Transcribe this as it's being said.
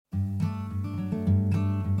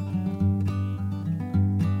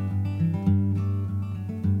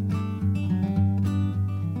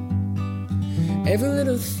Every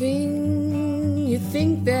little thing you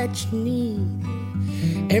think that you need.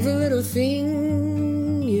 Every little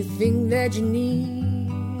thing you think that you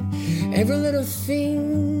need. Every little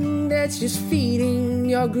thing that's just feeding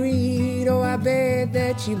your greed. Oh, I bet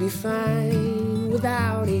that you'd be fine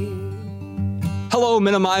without it. Hello,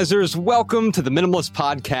 minimizers. Welcome to the Minimalist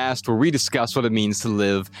Podcast, where we discuss what it means to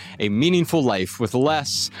live a meaningful life with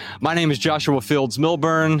less. My name is Joshua Fields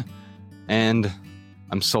Milburn, and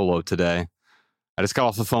I'm solo today. I just got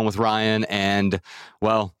off the phone with Ryan, and,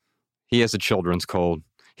 well, he has a children's cold.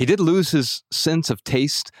 He did lose his sense of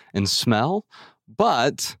taste and smell,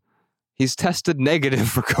 but he's tested negative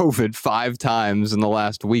for COVID 5 times in the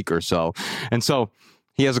last week or so. And so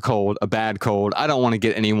he has a cold, a bad cold. I don't want to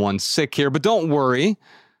get anyone sick here, but don't worry.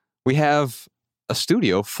 We have a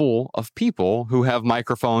studio full of people who have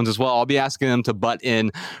microphones as well. I'll be asking them to butt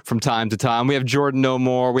in from time to time. We have Jordan No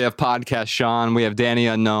More. We have Podcast Sean. We have Danny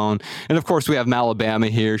Unknown. And of course, we have Malabama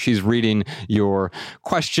here. She's reading your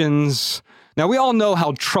questions. Now, we all know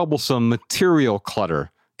how troublesome material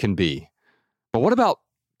clutter can be. But what about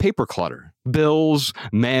paper clutter? Bills,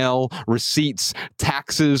 mail, receipts,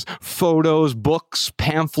 taxes, photos, books,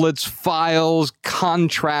 pamphlets, files,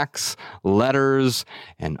 contracts, letters,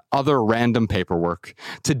 and other random paperwork.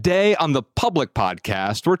 Today on the Public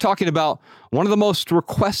Podcast, we're talking about one of the most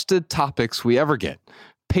requested topics we ever get,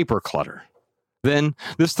 paper clutter. Then,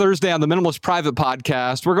 this Thursday on the Minimalist Private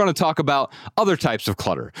Podcast, we're going to talk about other types of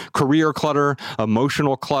clutter, career clutter,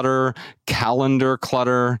 emotional clutter, calendar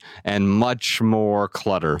clutter, and much more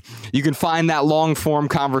clutter. You can find that long-form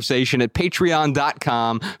conversation at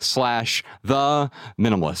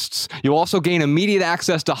patreon.com/theminimalists. You'll also gain immediate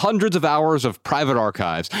access to hundreds of hours of private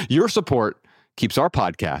archives. Your support keeps our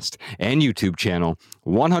podcast and YouTube channel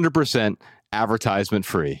 100%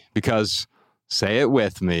 advertisement-free because, say it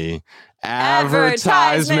with me,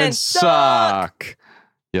 advertisements suck.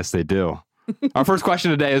 Yes, they do. Our first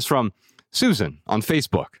question today is from Susan on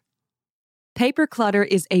Facebook. Paper clutter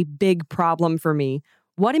is a big problem for me.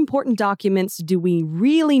 What important documents do we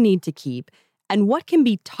really need to keep? And what can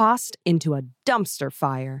be tossed into a dumpster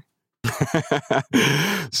fire?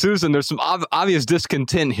 Susan, there's some obvious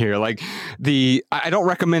discontent here. I don't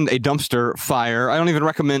recommend a dumpster fire. I don't even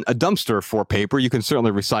recommend a dumpster for paper. You can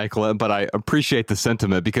certainly recycle it, but I appreciate the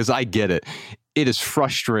sentiment because I get it. It is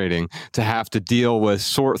frustrating to have to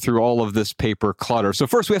sort through all of this paper clutter. So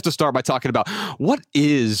first we have to start by talking about what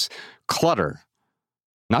is clutter?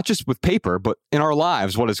 Not just with paper, but in our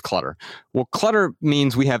lives, what is clutter? Well, clutter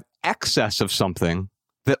means we have excess of something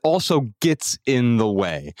that also gets in the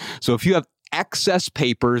way. So if you have excess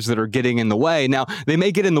papers that are getting in the way, now they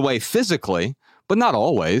may get in the way physically, but not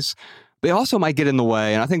always. They also might get in the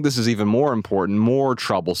way, and I think this is even more important, more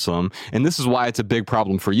troublesome, and this is why it's a big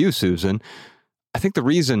problem for you, Susan. I think the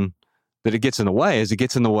reason that it gets in the way is it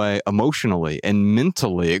gets in the way emotionally and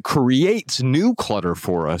mentally. It creates new clutter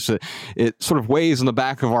for us. It sort of weighs in the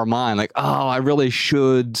back of our mind like, oh, I really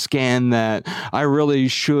should scan that. I really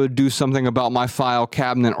should do something about my file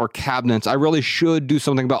cabinet or cabinets. I really should do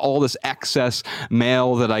something about all this excess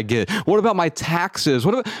mail that I get. What about my taxes?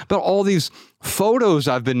 What about all these photos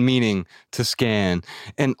I've been meaning to scan?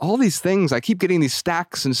 And all these things, I keep getting these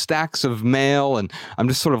stacks and stacks of mail, and I'm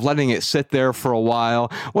just sort of letting it sit there for a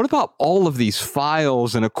while. What about all of these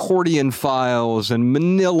files and accordion files and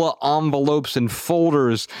manila envelopes and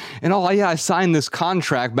folders? And I signed this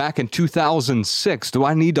contract back in 2006. Do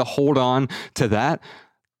I need to hold on to that?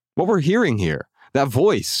 What we're hearing here, that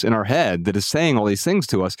voice in our head that is saying all these things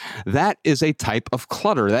to us, that is a type of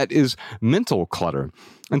clutter. That is mental clutter.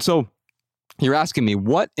 And so you're asking me,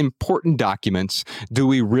 what important documents do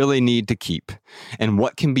we really need to keep? And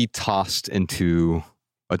what can be tossed into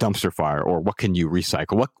a dumpster fire? Or what can you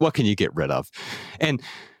recycle? What can you get rid of? And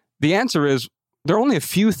the answer is, there are only a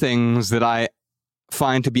few things that I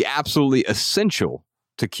find to be absolutely essential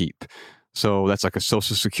to keep. So that's like a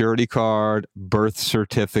social security card, birth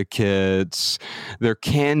certificates. There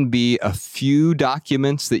can be a few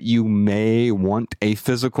documents that you may want a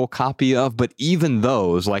physical copy of, but even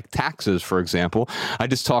those, like taxes, for example, I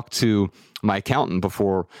just talked to my accountant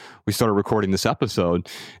before we started recording this episode,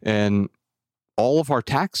 and all of our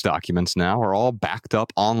tax documents now are all backed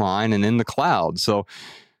up online and in the cloud. So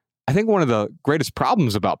I think one of the greatest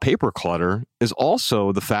problems about paper clutter is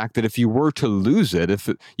also the fact that if you were to lose it, if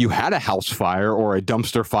you had a house fire or a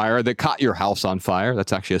dumpster fire that caught your house on fire,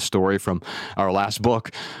 that's actually a story from our last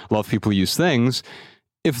book, Love People Use Things.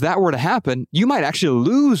 If that were to happen, you might actually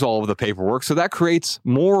lose all of the paperwork. So that creates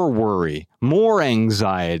more worry, more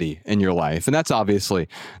anxiety in your life. And that's obviously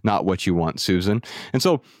not what you want, Susan. And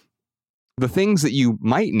so the things that you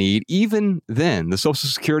might need, even then, the Social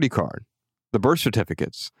Security card, the birth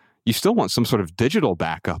certificates, you still want some sort of digital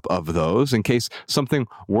backup of those in case something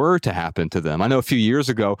were to happen to them. I know a few years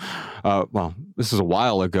ago, well, this is a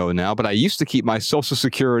while ago now, but I used to keep my Social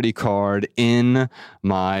Security card in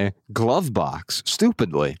my glove box,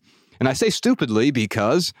 stupidly. And I say stupidly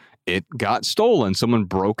because it got stolen. Someone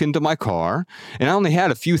broke into my car, and I only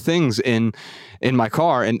had a few things in my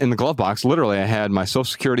car, in the glove box. Literally, I had my Social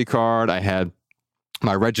Security card, I had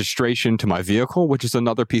my registration to my vehicle, which is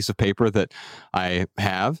another piece of paper that I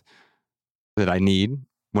have that I need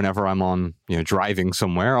whenever I'm on, driving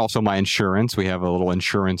somewhere. Also my insurance. We have a little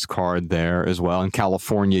insurance card there as well. In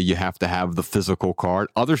California, you have to have the physical card.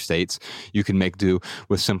 Other states, you can make do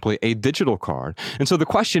with simply a digital card. And so the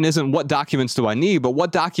question isn't what documents do I need, but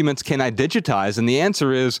what documents can I digitize? And the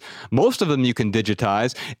answer is most of them you can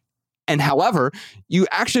digitize. And however, you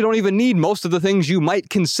actually don't even need most of the things you might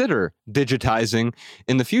consider digitizing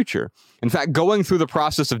in the future. In fact, going through the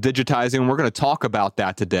process of digitizing, and we're going to talk about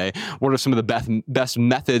that today. What are some of the best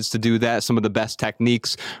methods to do that, some of the best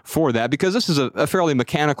techniques for that, because this is a fairly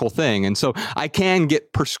mechanical thing. And so I can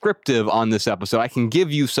get prescriptive on this episode. I can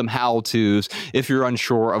give you some how-tos if you're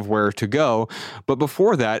unsure of where to go. But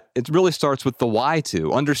before that, it really starts with the why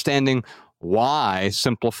to, understanding why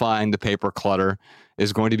simplifying the paper clutter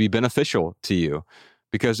is going to be beneficial to you,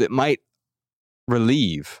 because it might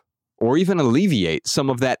relieve or even alleviate some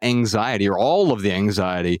of that anxiety or all of the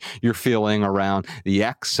anxiety you're feeling around the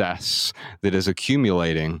excess that is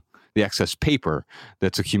accumulating, the excess paper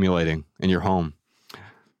that's accumulating in your home.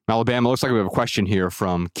 Alabama, looks like we have a question here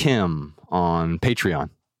from Kim on Patreon.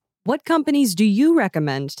 What companies do you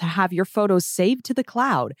recommend to have your photos saved to the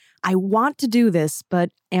cloud? I want to do this,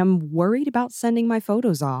 but am worried about sending my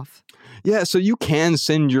photos off. Yeah, so you can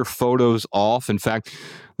send your photos off. In fact,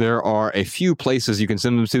 there are a few places you can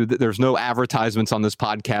send them to. There's no advertisements on this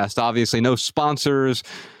podcast, obviously, no sponsors,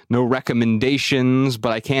 no recommendations,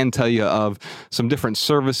 but I can tell you of some different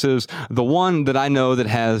services. The one that I know that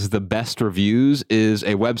has the best reviews is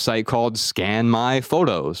a website called Scan My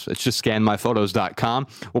Photos. It's just scanmyphotos.com.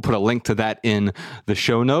 We'll put a link to that in the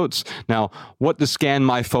show notes. Now, what does Scan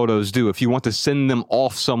My Photos do? If you want to send them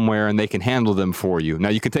off somewhere and they can handle them for you. Now,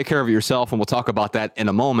 you can take care of it yourself, and we'll talk about that in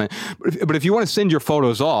a moment. But if you want to send your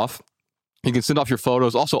photos off, you can send off your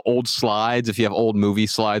photos, also old slides if you have old movie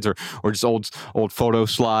slides or just old photo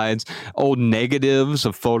slides, old negatives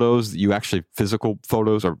of photos that you actually, physical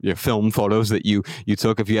photos or film photos that you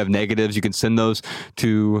took. If you have negatives, you can send those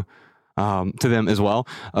to them as well.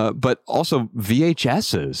 But also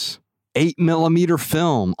VHSs, 8mm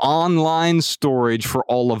film, online storage for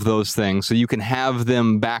all of those things. So you can have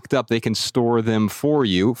them backed up. They can store them for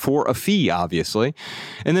you for a fee, obviously.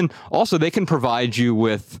 And then also they can provide you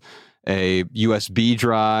with a USB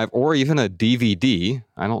drive or even a DVD.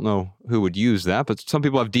 I don't know who would use that, but some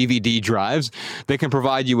people have DVD drives. They can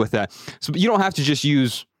provide you with that. So you don't have to just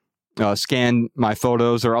use Scan My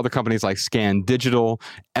Photos. There are other companies like Scan Digital,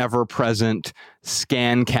 EverPresent,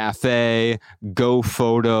 Scan Cafe,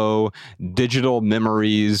 GoPhoto, Digital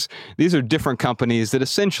Memories. These are different companies that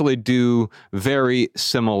essentially do very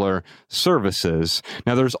similar services.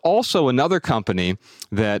 Now, there's also another company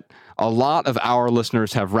that a lot of our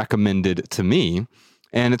listeners have recommended to me,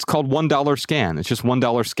 and it's called $1 Scan. It's just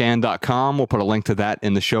 $1scan.com. We'll put a link to that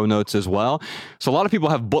in the show notes as well. So a lot of people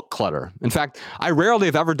have book clutter. In fact, I rarely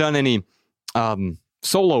have ever done any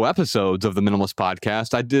solo episodes of the Minimalist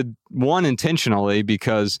Podcast. I did one intentionally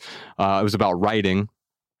because it was about writing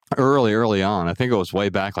early on. I think it was way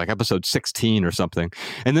back, like episode 16 or something.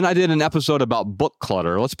 And then I did an episode about book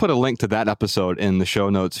clutter. Let's put a link to that episode in the show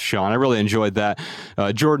notes, Sean. I really enjoyed that.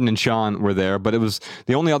 Jordan and Sean were there, but it was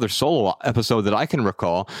the only other solo episode that I can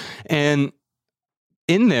recall. And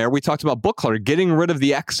in there, we talked about book clutter, getting rid of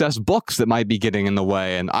the excess books that might be getting in the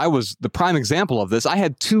way. And I was the prime example of this. I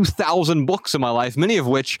had 2,000 books in my life, many of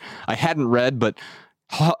which I hadn't read, but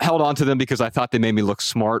held on to them because I thought they made me look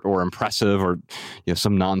smart or impressive or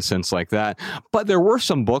some nonsense like that. But there were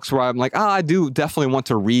some books where I'm like, I do definitely want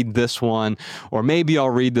to read this one, or maybe I'll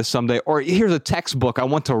read this someday, or here's a textbook I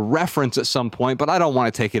want to reference at some point, but I don't want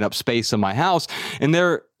it taking up space in my house. And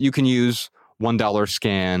there you can use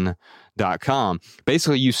 $1scan.com.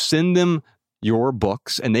 Basically, you send them your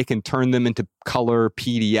books and they can turn them into color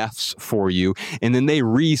PDFs for you. And then they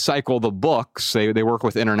recycle the books. They work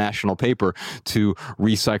with International Paper to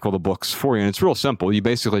recycle the books for you. And it's real simple. You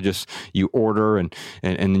basically you order and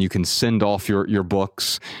then you can send off your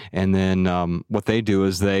books. And then what they do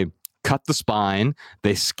is they cut the spine,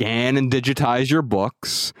 they scan and digitize your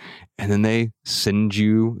books, and then they send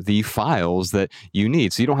you the files that you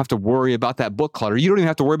need. So you don't have to worry about that book clutter. You don't even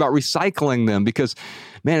have to worry about recycling them because,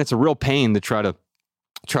 man, it's a real pain to try to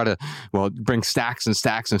try to, bring stacks and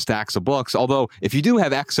stacks and stacks of books. Although if you do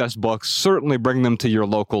have excess books, certainly bring them to your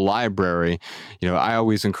local library. I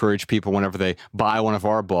always encourage people whenever they buy one of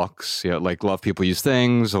our books, like Love People Use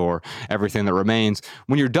Things or Everything That Remains,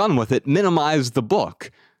 when you're done with it, minimize the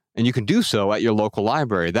book. And you can do so at your local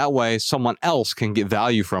library. That way, someone else can get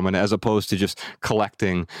value from it as opposed to just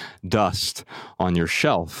collecting dust on your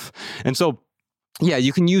shelf. And so, yeah,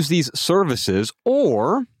 you can use these services,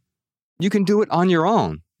 or you can do it on your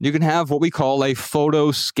own. You can have what we call a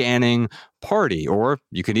photo scanning party, or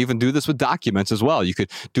you can even do this with documents as well. You could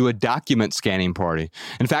do a document scanning party.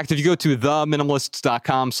 In fact, if you go to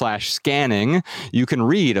theminimalists.com/scanning, you can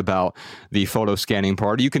read about the photo scanning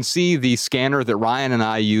party. You can see the scanner that Ryan and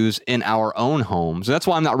I use in our own homes. And that's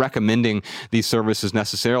why I'm not recommending these services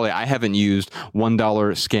necessarily. I haven't used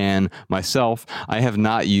 $1 Scan myself. I have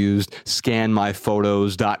not used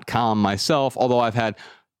scanmyphotos.com myself, although I've had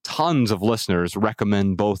tons of listeners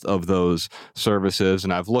recommend both of those services,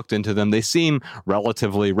 and I've looked into them. They seem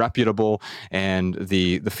relatively reputable, and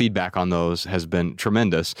the feedback on those has been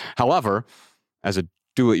tremendous. However, as a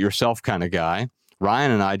do-it-yourself kind of guy, Ryan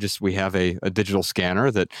and I we have a digital scanner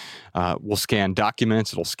that will scan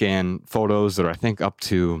documents. It'll scan photos that are, I think, up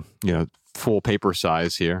to full paper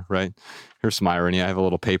size here, right? Here's some irony. I have a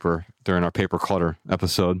little paper during our paper clutter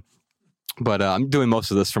episode. But I'm doing most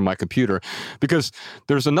of this from my computer because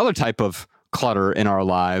there's another type of clutter in our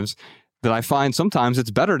lives that I find sometimes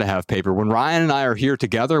it's better to have paper. When Ryan and I are here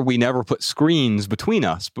together, we never put screens between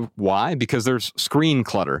us. But why? Because there's screen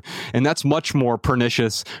clutter. And that's much more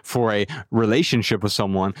pernicious for a relationship with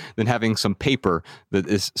someone than having some paper that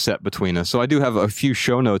is set between us. So I do have a few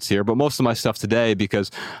show notes here, but most of my stuff today,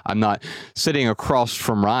 because I'm not sitting across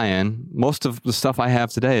from Ryan, most of the stuff I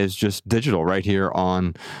have today is just digital right here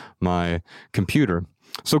on my computer.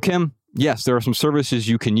 So Kim, yes, there are some services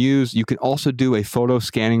you can use. You can also do a photo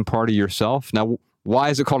scanning party yourself. Now, why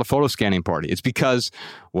is it called a photo scanning party? It's because,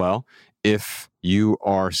 if you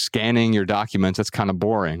are scanning your documents, that's kind of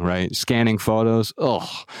boring, right? Scanning photos,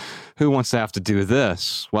 who wants to have to do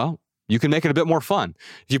this? Well, you can make it a bit more fun.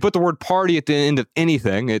 If you put the word party at the end of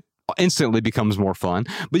anything, it instantly becomes more fun,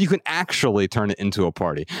 but you can actually turn it into a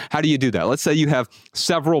party. How do you do that? Let's say you have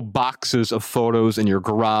several boxes of photos in your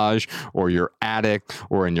garage or your attic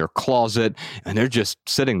or in your closet, and they're just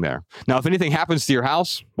sitting there. Now, if anything happens to your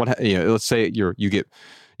house, let's say you get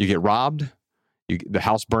robbed, the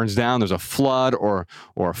house burns down, there's a flood or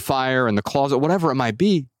a fire in the closet, whatever it might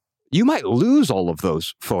be, you might lose all of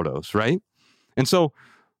those photos, right? And so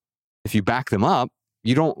if you back them up,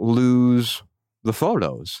 you don't lose the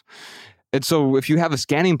photos. And so if you have a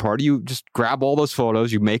scanning party, you just grab all those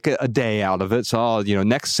photos, you make a day out of it. So,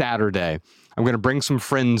 next Saturday, I'm going to bring some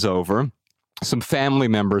friends over, some family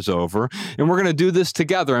members over, and we're going to do this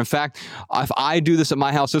together. In fact, if I do this at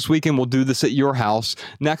my house this weekend, we'll do this at your house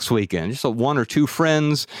next weekend. Just one or two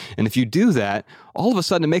friends. And if you do that, all of a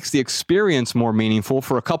sudden it makes the experience more meaningful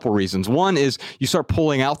for a couple reasons. One is you start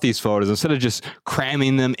pulling out these photos instead of just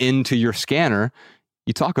cramming them into your scanner.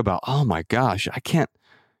 You talk about, oh my gosh, I can't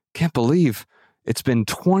believe it's been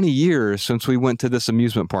 20 years since we went to this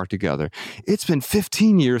amusement park together. It's been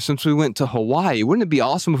 15 years since we went to Hawaii. Wouldn't it be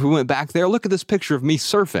awesome if we went back there? Look at this picture of me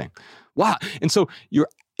surfing. Wow. And so you're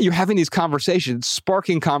having these conversations,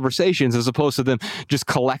 sparking conversations, as opposed to them just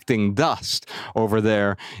collecting dust over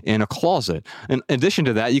there in a closet. In addition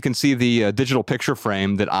to that, you can see the digital picture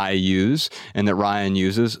frame that I use and that Ryan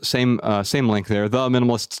uses. Same link there,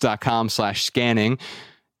 theminimalists.com/scanning.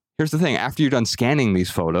 Here's the thing. After you're done scanning these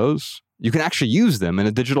photos, you can actually use them in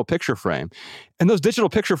a digital picture frame. And those digital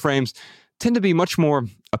picture frames tend to be much more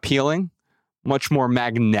appealing, much more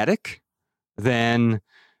magnetic than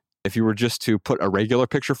if you were just to put a regular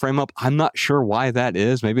picture frame up. I'm not sure why that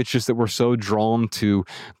is. Maybe it's just that we're so drawn to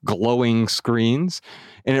glowing screens.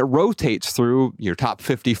 And it rotates through your top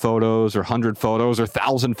 50 photos or 100 photos or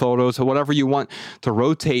 1,000 photos or whatever you want to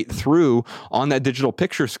rotate through on that digital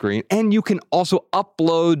picture screen. And you can also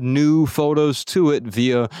upload new photos to it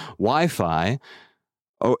via Wi-Fi.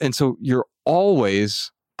 Oh, and so you're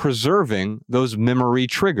always preserving those memory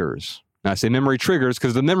triggers. Now, I say memory triggers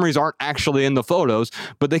because the memories aren't actually in the photos,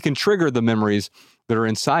 but they can trigger the memories that are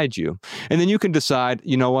inside you. And then you can decide,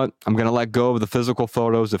 you know what, I'm going to let go of the physical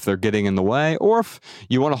photos if they're getting in the way, or if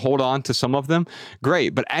you want to hold on to some of them,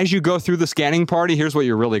 great. But as you go through the scanning party, here's what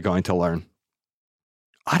you're really going to learn.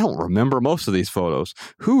 I don't remember most of these photos.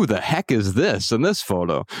 Who the heck is this in this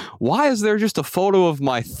photo? Why is there just a photo of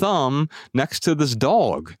my thumb next to this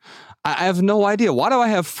dog? I have no idea. Why do I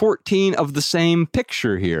have 14 of the same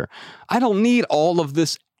picture here? I don't need all of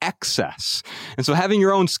this excess. And so having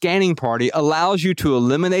your own scanning party allows you to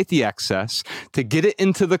eliminate the excess, to get it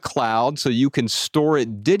into the cloud so you can store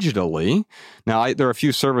it digitally. Now, there are a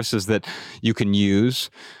few services that you can use.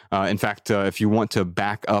 In fact, if you want to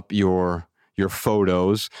back up your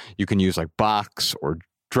photos, you can use like Box or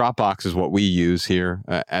Dropbox is what we use here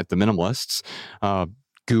at the Minimalists.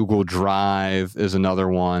 Google Drive is another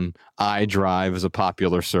one. iDrive is a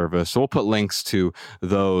popular service. So we'll put links to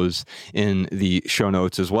those in the show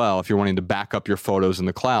notes as well if you're wanting to back up your photos in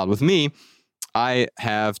the cloud. With me, I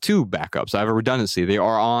have two backups. I have a redundancy. They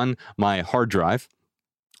are on my hard drive,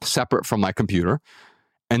 separate from my computer,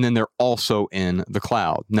 and then they're also in the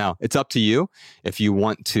cloud. Now, it's up to you if you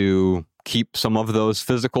want to keep some of those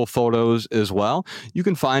physical photos as well. You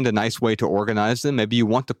can find a nice way to organize them. Maybe you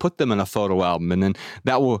want to put them in a photo album, and then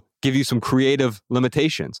that will give you some creative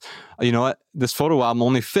limitations. You know what? This photo album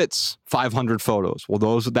only fits 500 photos.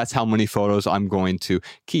 Well, that's how many photos I'm going to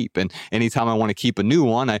keep. And anytime I want to keep a new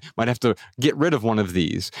one, I might have to get rid of one of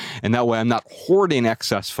these. And that way I'm not hoarding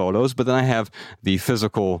excess photos, but then I have the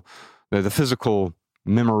physical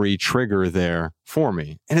memory trigger there for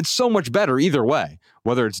me. And it's so much better either way,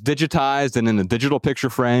 whether it's digitized and in a digital picture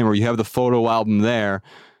frame or you have the photo album there,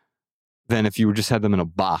 than if you just had them in a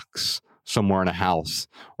box somewhere in a house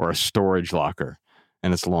or a storage locker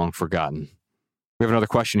and it's long forgotten. We have another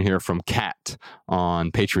question here from Kat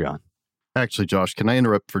on Patreon. Actually, Josh, can I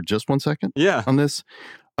interrupt for just 1 second? Yeah. On this?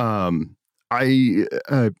 I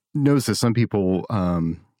noticed that some people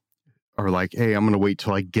are like, hey, I'm going to wait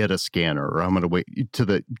till I get a scanner, or I'm going to wait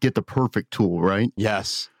to get the perfect tool, right?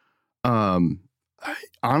 Yes.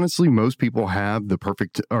 Honestly, most people have the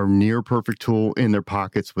perfect or near perfect tool in their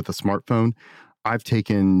pockets with a smartphone. I've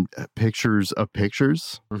taken pictures of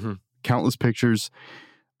pictures, countless pictures,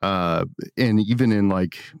 and even in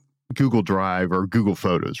like Google Drive or Google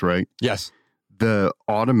Photos, right? Yes. The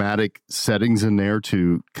automatic settings in there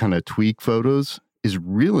to kind of tweak photos is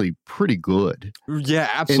really pretty good. Yeah,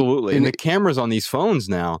 absolutely. And the cameras on these phones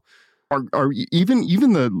now are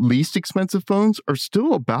even the least expensive phones are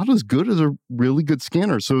still about as good as a really good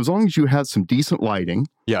scanner. So as long as you have some decent lighting,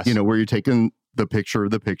 yes, you know, where you're taking the picture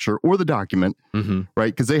or the document,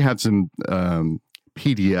 right? Because they have some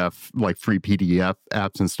PDF, like free PDF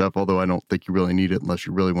apps and stuff. Although I don't think you really need it unless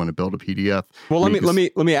you really want to build a PDF. Well, let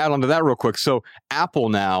me add on to that real quick. So Apple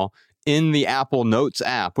now, in the Apple Notes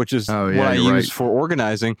app, which is what I use for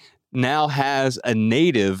organizing, now has a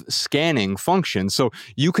native scanning function. So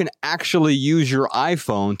you can actually use your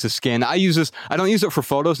iPhone to scan. I don't use it for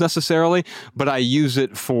photos necessarily, but I use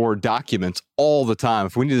it for documents all the time.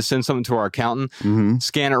 If we need to send something to our accountant,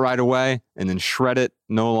 scan it right away and then shred it.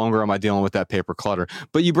 No longer am I dealing with that paper clutter.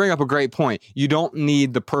 But you bring up a great point. You don't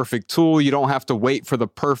need the perfect tool. You don't have to wait for the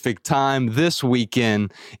perfect time. This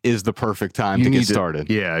weekend is the perfect time to get started.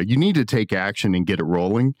 Yeah, you need to take action and get it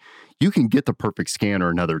rolling. You can get the perfect scanner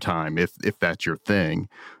another time if that's your thing.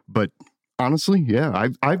 But honestly, yeah,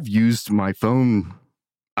 I've used my phone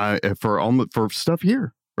for stuff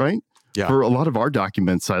here, right? Yeah. For a lot of our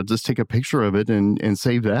documents, I'll just take a picture of it and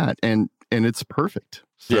save that, and it's perfect.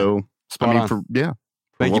 So yeah. Spot on.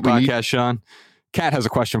 Thank you, podcast Sean. Kat has a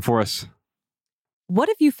question for us. What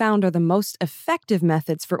have you found are the most effective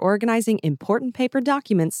methods for organizing important paper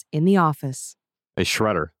documents in the office? A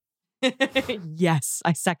shredder. Yes,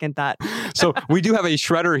 I second that. So we do have a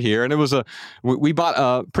shredder here, and we bought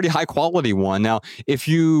a pretty high quality one. Now, if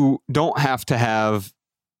you don't have to have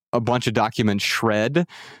a bunch of documents shred,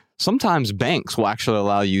 sometimes banks will actually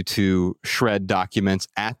allow you to shred documents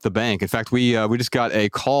at the bank. In fact, we just got a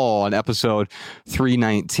call on episode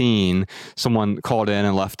 319. Someone called in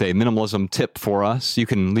and left a minimalism tip for us. You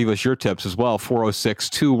can leave us your tips as well,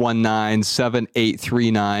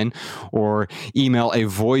 406-219-7839, or email a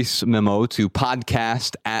voice memo to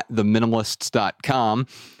podcast@theminimalists.com.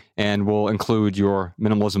 And we'll include your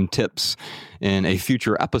minimalism tips in a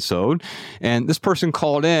future episode. And this person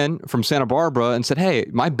called in from Santa Barbara and said, hey,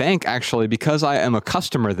 my bank actually, because I am a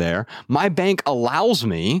customer there, my bank allows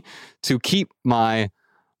me to keep my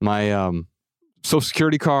Social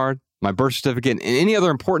Security card, my birth certificate, and any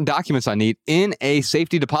other important documents I need in a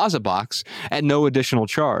safety deposit box at no additional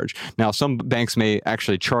charge. Now, some banks may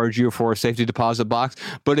actually charge you for a safety deposit box,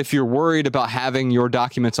 but if you're worried about having your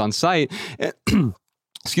documents on site,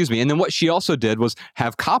 Excuse me. And then what she also did was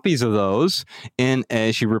have copies of those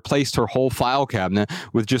she replaced her whole file cabinet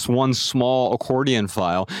with just one small accordion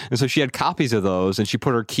file. And so she had copies of those, and she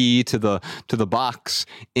put her key to the box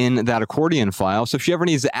in that accordion file. So if she ever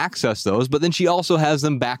needs to access those, but then she also has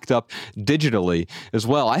them backed up digitally as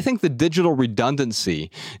well. I think the digital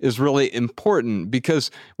redundancy is really important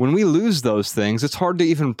because when we lose those things, it's hard to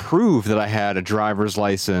even prove that I had a driver's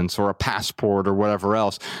license or a passport or whatever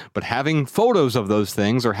else. But having photos of those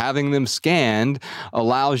things or having them scanned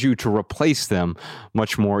allows you to replace them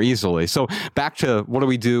much more easily. So back to what do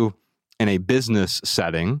we do in a business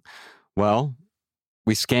setting? Well,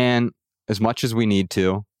 we scan as much as we need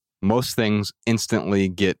to. Most things instantly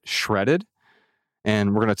get shredded.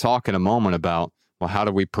 And we're going to talk in a moment about, well, how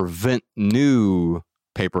do we prevent new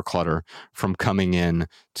paper clutter from coming in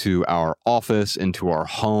to our office, into our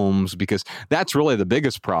homes, because that's really the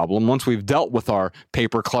biggest problem. Once we've dealt with our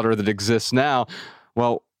paper clutter that exists now,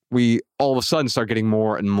 well, we all of a sudden start getting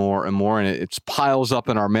more and more and more, and it piles up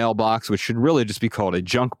in our mailbox, which should really just be called a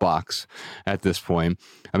junk box at this point.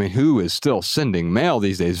 I mean, who is still sending mail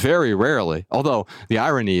these days? Very rarely. Although the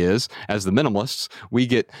irony is, as the minimalists, we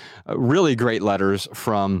get really great letters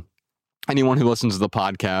from anyone who listens to the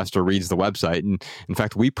podcast or reads the website. And in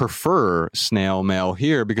fact, we prefer snail mail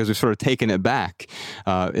here because we've sort of taken it back.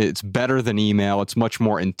 It's better than email. It's much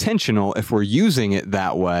more intentional if we're using it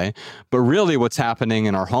that way. But really what's happening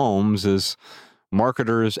in our homes is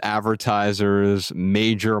marketers, advertisers,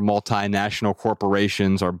 major multinational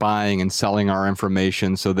corporations are buying and selling our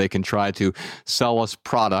information so they can try to sell us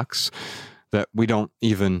products that we don't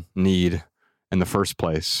even need in the first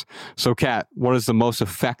place. So, Kat, what is the most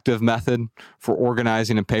effective method for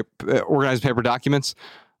organizing paper documents?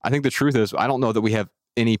 I think the truth is, I don't know that we have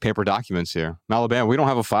any paper documents here. In Alabama, we don't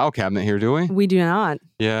have a file cabinet here, do we? We do not.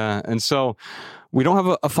 Yeah, and so we don't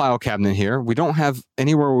have a file cabinet here. We don't have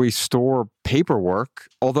anywhere where we store paperwork,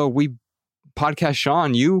 although Podcast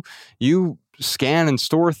Sean, you scan and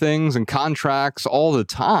store things and contracts all the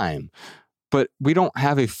time, but we don't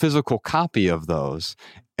have a physical copy of those.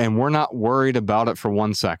 And we're not worried about it for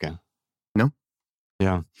 1 second. No.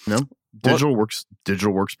 Yeah. No. Digital works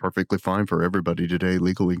perfectly fine for everybody today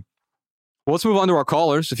legally. Well, let's move on to our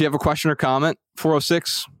callers. If you have a question or comment,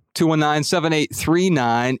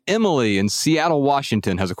 406-219-7839. Emily in Seattle,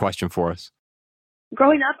 Washington has a question for us.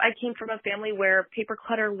 Growing up, I came from a family where paper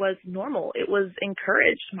clutter was normal. It was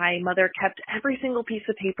encouraged. My mother kept every single piece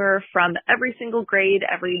of paper from every single grade,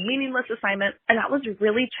 every meaningless assignment, and that was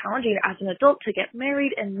really challenging as an adult to get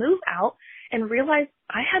married and move out and realize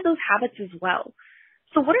I had those habits as well.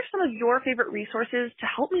 So what are some of your favorite resources to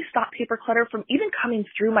help me stop paper clutter from even coming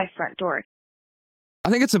through my front door? I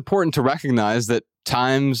think it's important to recognize that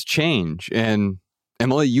times change, and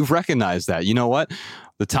Emily, you've recognized that. You know what?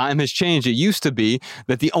 The time has changed. It used to be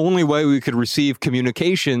that the only way we could receive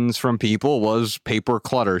communications from people was paper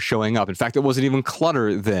clutter showing up. In fact, it wasn't even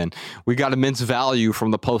clutter then. We got immense value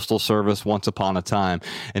from the Postal Service once upon a time.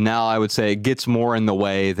 And now I would say it gets more in the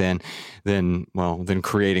way than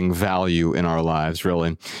creating value in our lives,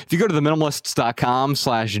 really. If you go to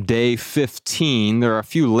theminimalists.com/day15, there are a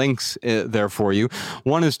few links there for you.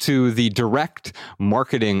 One is to the Direct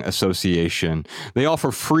Marketing Association. They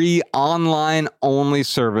offer free online-only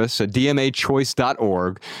service at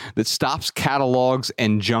dmachoice.org that stops catalogs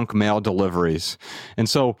and junk mail deliveries. And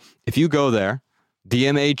so if you go there,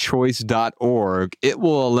 dmachoice.org, it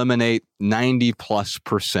will eliminate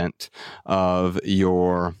 90+% of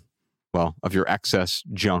your excess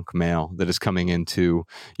junk mail that is coming into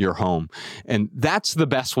your home. And that's the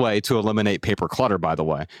best way to eliminate paper clutter, by the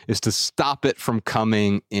way, is to stop it from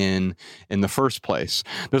coming in the first place.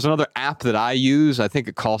 There's another app that I use. I think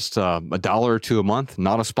it costs $1 or $2 a month,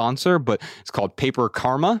 not a sponsor, but it's called Paper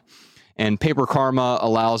Karma. And Paper Karma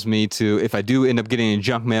allows me to, if I do end up getting any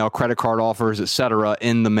junk mail, credit card offers, etc.,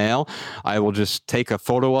 in the mail, I will just take a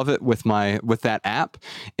photo of it with that app,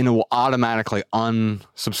 and it will automatically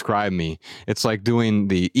unsubscribe me. It's like doing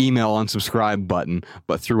the email unsubscribe button,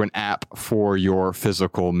 but through an app for your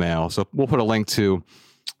physical mail. So we'll put a link to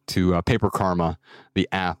Paper Karma, the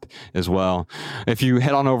app, as well. If you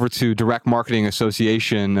head on over to Direct Marketing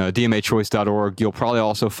Association, dmachoice.org, you'll probably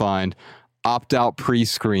also find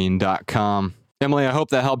optoutprescreen.com. Emily, I hope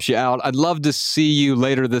that helps you out. I'd love to see you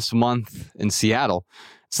later this month in Seattle.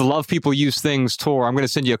 It's the Love People Use Things tour. I'm going to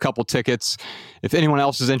send you a couple tickets. If anyone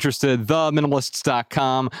else is interested,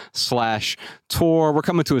 theminimalists.com/tour. We're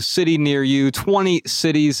coming to a city near you, 20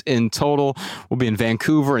 cities in total. We'll be in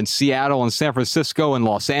Vancouver and Seattle and San Francisco and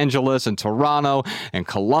Los Angeles and Toronto and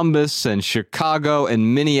Columbus and Chicago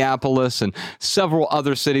and Minneapolis and several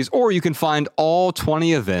other cities. Or you can find all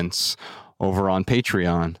 20 events over on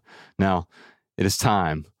Patreon. Now, it is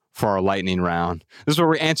time for our lightning round. This is where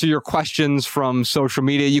we answer your questions from social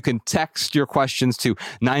media. You can text your questions to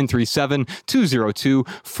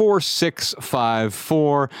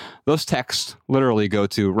 937-202-4654. Those texts literally go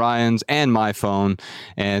to Ryan's and my phone.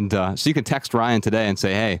 And so you can text Ryan today and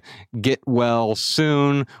say, hey, get well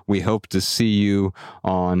soon. We hope to see you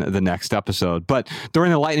on the next episode. But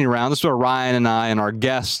during the lightning round, this is where Ryan and I and our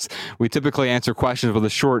guests, we typically answer questions with a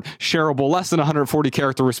short, shareable, less than 140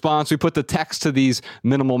 character response. We put the text to these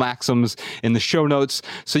minimal maxims in the show notes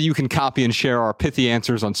so you can copy and share our pithy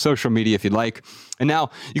answers on social media if you'd like. And now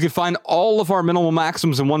you can find all of our minimal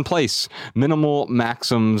maxims in one place,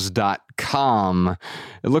 minimalmaxims.com.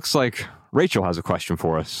 It looks like Rachel has a question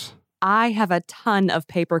for us. I have a ton of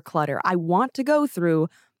paper clutter I want to go through,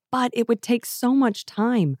 but it would take so much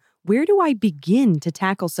time. Where do I begin to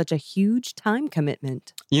tackle such a huge time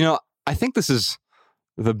commitment? You know, I think this is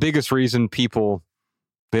the biggest reason people,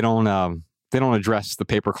 they don't address the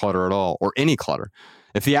paper clutter at all, or any clutter.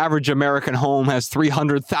 If the average American home has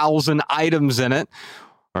 300,000 items in it,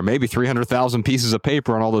 or maybe 300,000 pieces of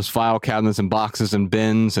paper on all those file cabinets and boxes and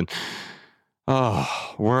bins, and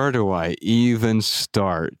where do I even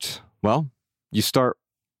start? Well, you start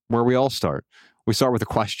where we all start. We start with a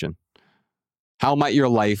question. How might your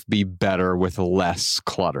life be better with less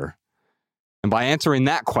clutter? And by answering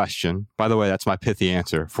that question, by the way, that's my pithy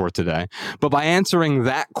answer for today, but by answering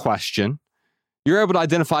that question, you're able to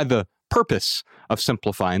identify the purpose of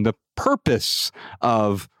simplifying, the purpose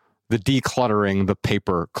of the decluttering the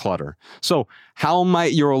paper clutter. So how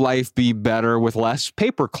might your life be better with less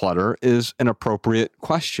paper clutter is an appropriate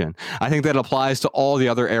question. I think that applies to all the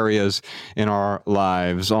other areas in our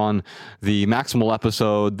lives. On the Maximal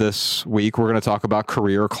episode this week, we're going to talk about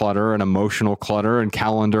career clutter and emotional clutter and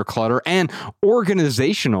calendar clutter and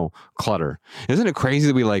organizational clutter. Isn't it crazy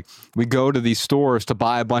that we go to these stores to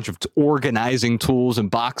buy a bunch of organizing tools and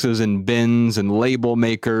boxes and bins and label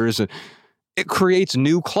makers, and it creates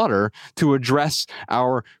new clutter to address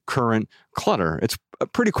our current clutter. It's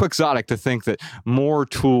pretty quixotic to think that more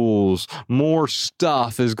tools, more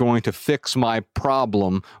stuff is going to fix my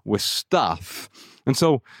problem with stuff. And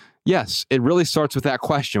so, yes, it really starts with that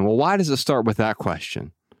question. Well, why does it start with that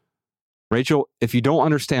question? Rachel, if you don't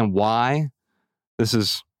understand why this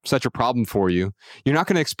is such a problem for you, you're not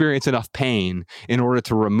going to experience enough pain in order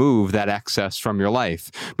to remove that excess from your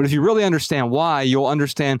life. But if you really understand why, you'll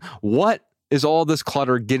understand what is all this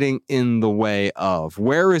clutter getting in the way of?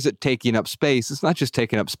 Where is it taking up space? It's not just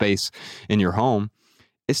taking up space in your home.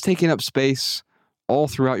 It's taking up space all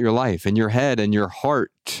throughout your life, in your head and your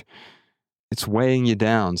heart. It's weighing you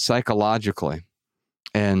down psychologically.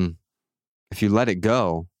 And if you let it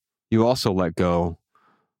go, you also let go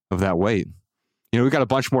of that weight. You know, we've got a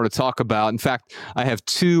bunch more to talk about. In fact, I have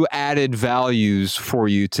 2 added values for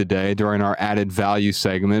you today during our added value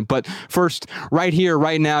segment. But first, right here,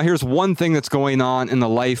 right now, here's one thing that's going on in the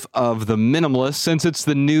life of the minimalist. Since it's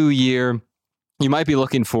the new year, you might be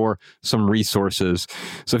looking for some resources.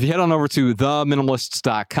 So if you head on over to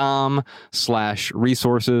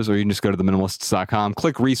theminimalists.com/resources, or you can just go to theminimalists.com,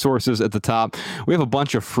 click resources at the top. We have a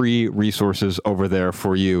bunch of free resources over there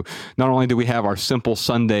for you. Not only do we have our Simple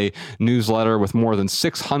Sunday newsletter with more than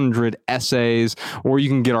 600 essays, or you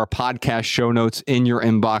can get our podcast show notes in your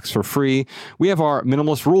inbox for free. We have our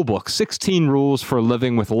Minimalist Rulebook, 16 rules for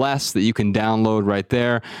living with less, that you can download right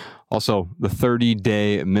there. Also, the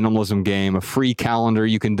 30-day minimalism game, a free calendar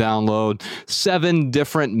you can download, 7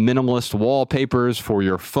 different minimalist wallpapers for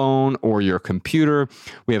your phone or your computer.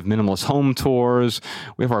 We have minimalist home tours.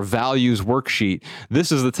 We have our values worksheet.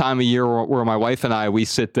 This is the time of year where my wife and I, we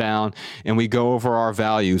sit down and we go over our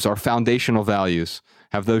values, our foundational values.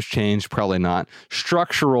 Have those changed? Probably not.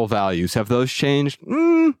 Structural values, have those changed?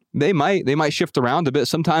 They might shift around a bit.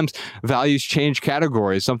 Sometimes values change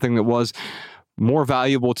categories. Something that was more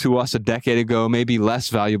valuable to us a decade ago, maybe less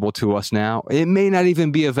valuable to us now. It may not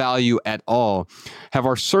even be a value at all. Have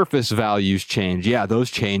our surface values changed? Yeah, those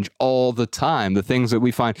change all the time. The things that we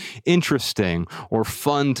find interesting or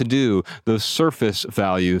fun to do, those surface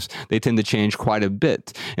values, they tend to change quite a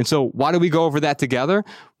bit. And so why do we go over that together?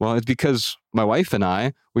 Well, it's because my wife and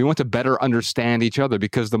I, we want to better understand each other,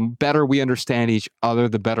 because the better we understand each other,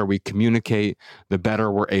 the better we communicate, the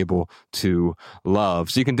better we're able to love.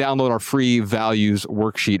 So you can download our free values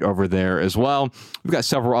worksheet over there as well. We've got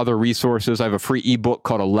several other resources. I have a free ebook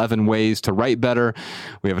called 11 Ways to Write Better.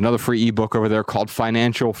 We have another free ebook over there called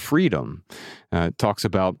Financial Freedom. It talks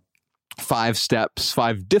about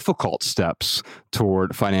 5 difficult steps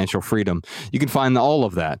toward financial freedom. You can find all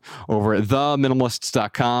of that over at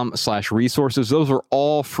theminimalists.com/resources. Those are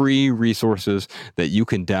all free resources that you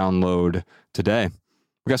can download today.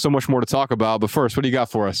 We got so much more to talk about, but first, what do you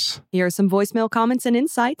got for us? Here are some voicemail comments and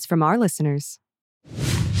insights from our listeners.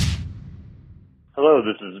 Hello,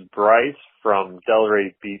 this is Bryce from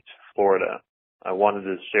Delray Beach, Florida. I wanted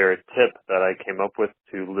to share a tip that I came up with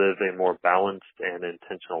to live a more balanced and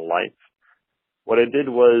intentional life. What I did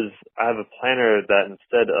was I have a planner that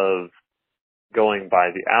instead of going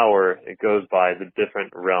by the hour, it goes by the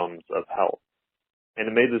different realms of health. And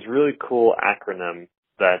it made this really cool acronym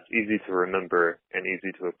that's easy to remember and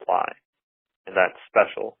easy to apply. And that's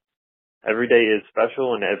SPECIAL. Every day is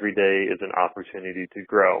special and every day is an opportunity to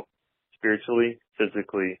grow spiritually,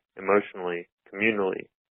 physically, emotionally, communally,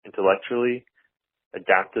 intellectually,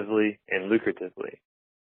 adaptively, and lucratively.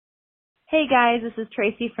 Hey guys, this is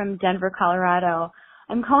Tracy from Denver, Colorado.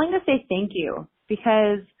 I'm calling to say thank you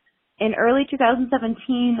because in early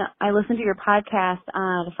 2017, I listened to your podcast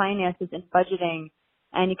on finances and budgeting,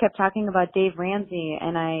 and you kept talking about Dave Ramsey,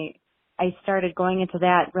 and I started going into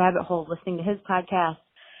that rabbit hole listening to his podcast.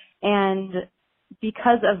 And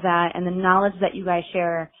because of that and the knowledge that you guys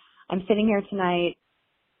share, I'm sitting here tonight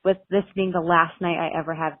with this being the last night I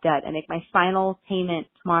ever have debt. I make my final payment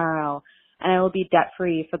tomorrow, and I will be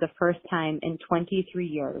debt-free for the first time in 23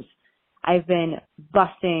 years. I've been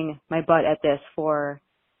busting my butt at this for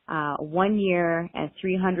 1 year and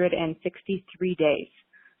 363 days.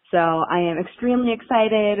 So I am extremely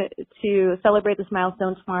excited to celebrate this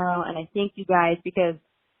milestone tomorrow, and I thank you guys because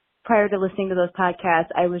prior to listening to those podcasts,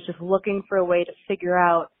 I was just looking for a way to figure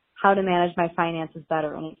out how to manage my finances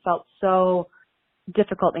better, and it felt so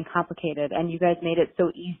difficult and complicated, and you guys made it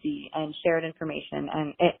so easy and shared information,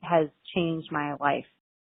 and it has changed my life.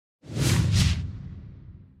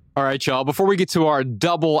 All right, y'all. Before we get to our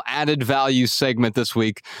double added value segment this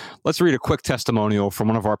week, let's read a quick testimonial from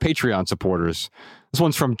one of our Patreon supporters. This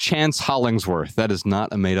one's from Chance Hollingsworth. That is not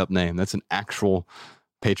a made-up name. That's an actual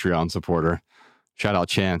Patreon supporter. Shout out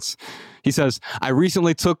Chance. He says, I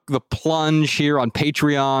recently took the plunge here on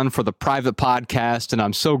Patreon for the private podcast, and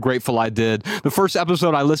I'm so grateful I did. The first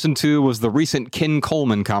episode I listened to was the recent Ken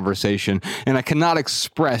Coleman conversation, and I cannot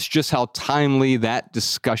express just how timely that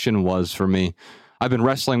discussion was for me. I've been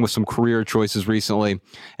wrestling with some career choices recently,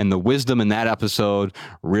 and the wisdom in that episode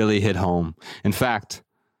really hit home. In fact,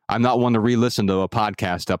 I'm not one to re-listen to a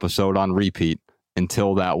podcast episode on repeat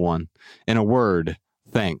until that one. In a word,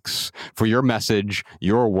 thanks for your message,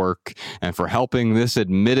 your work, and for helping this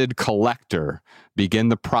admitted collector begin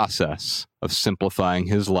the process of simplifying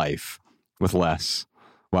his life with less.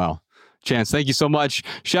 Wow. Chance, thank you so much.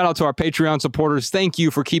 Shout out to our Patreon supporters. Thank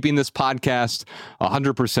you for keeping this podcast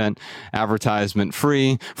 100% advertisement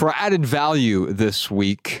free. For our added value this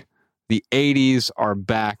week, the 80s are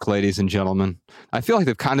back, ladies and gentlemen. I feel like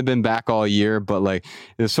they've kind of been back all year, but like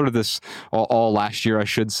there's sort of this, all last year, I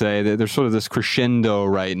should say, there's sort of this crescendo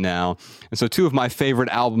right now. And so 2 of my favorite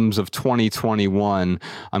albums of 2021,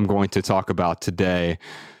 I'm going to talk about today.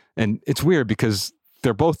 And it's weird because they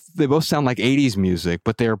both sound like 80s music,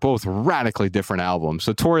 but they are both radically different albums.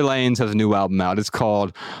 So Tory Lanez has a new album out. It's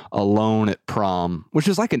called Alone at Prom, which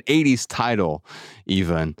is like an 80s title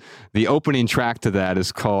even. The opening track to that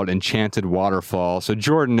is called Enchanted Waterfall. So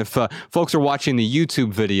Jordan, if folks are watching the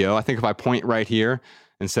YouTube video, I think if I point right here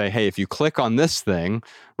and say, hey, if you click on this thing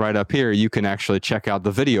right up here, you can actually check out the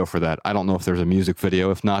video for that. I don't know if there's a music video.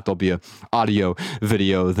 If not, there'll be an audio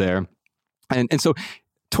video there. And so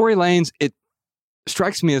Tory Lanez, it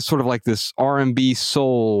strikes me as sort of like this R&B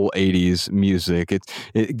soul 80s music.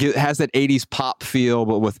 It has that 80s pop feel,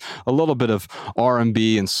 but with a little bit of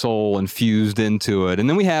R&B and soul infused into it. And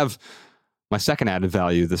then we have my second added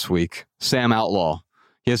value this week, Sam Outlaw.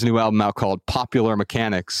 He has a new album out called Popular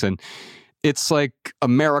Mechanics, and it's like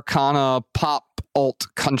Americana, pop, alt,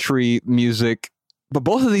 country music. But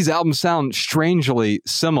both of these albums sound strangely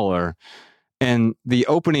similar. And the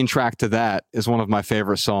opening track to that is one of my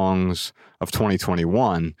favorite songs of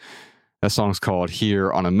 2021. That song's called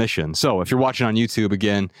Here on a Mission. So if you're watching on YouTube,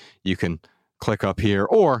 again, you can click up here.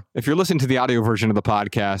 Or if you're listening to the audio version of the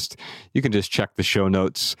podcast, you can just check the show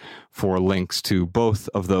notes for links to both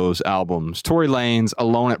of those albums. Tory Lanez,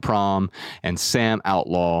 Alone at Prom, and Sam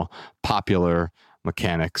Outlaw, Popular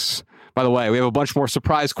Mechanics. By the way, we have a bunch more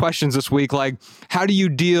surprise questions this week, like how do you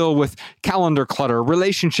deal with calendar clutter,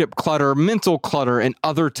 relationship clutter, mental clutter, and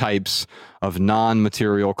other types of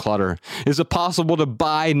non-material clutter? Is it possible to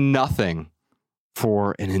buy nothing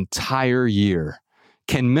for an entire year?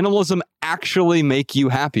 Can minimalism actually make you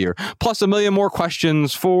happier? Plus a million more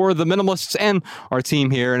questions for the minimalists and our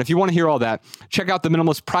team here. And if you want to hear all that, check out the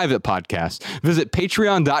Minimalist Private Podcast. Visit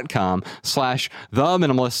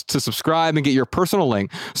patreon.com/theminimalist to subscribe and get your personal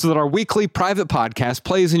link so that our weekly private podcast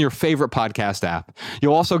plays in your favorite podcast app.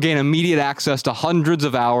 You'll also gain immediate access to hundreds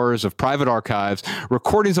of hours of private archives,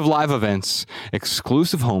 recordings of live events,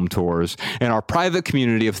 exclusive home tours, and our private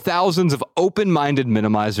community of thousands of open-minded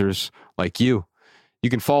minimizers like you. You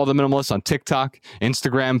can follow The Minimalists on TikTok,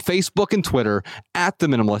 Instagram, Facebook, and Twitter at The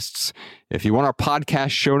Minimalists. If you want our podcast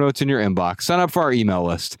show notes in your inbox, sign up for our email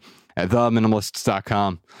list at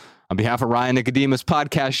theminimalists.com. On behalf of Ryan Nicodemus,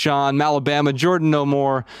 Podcast Sean, Malabama, Jordan No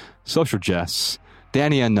More, Social Jess,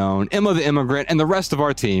 Danny Unknown, Emma the Immigrant, and the rest of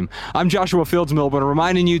our team, I'm Joshua Fields Milburn,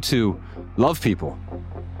 reminding you to love people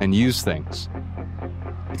and use things,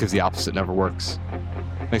 because the opposite never works.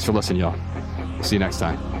 Thanks for listening, y'all. We'll see you next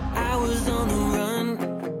time. I was on the run,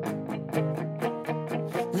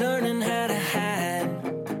 learning how to hide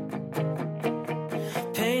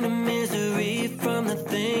pain and misery from the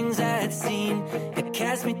things I had seen. It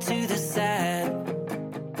cast me to the side.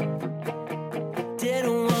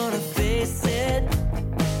 Didn't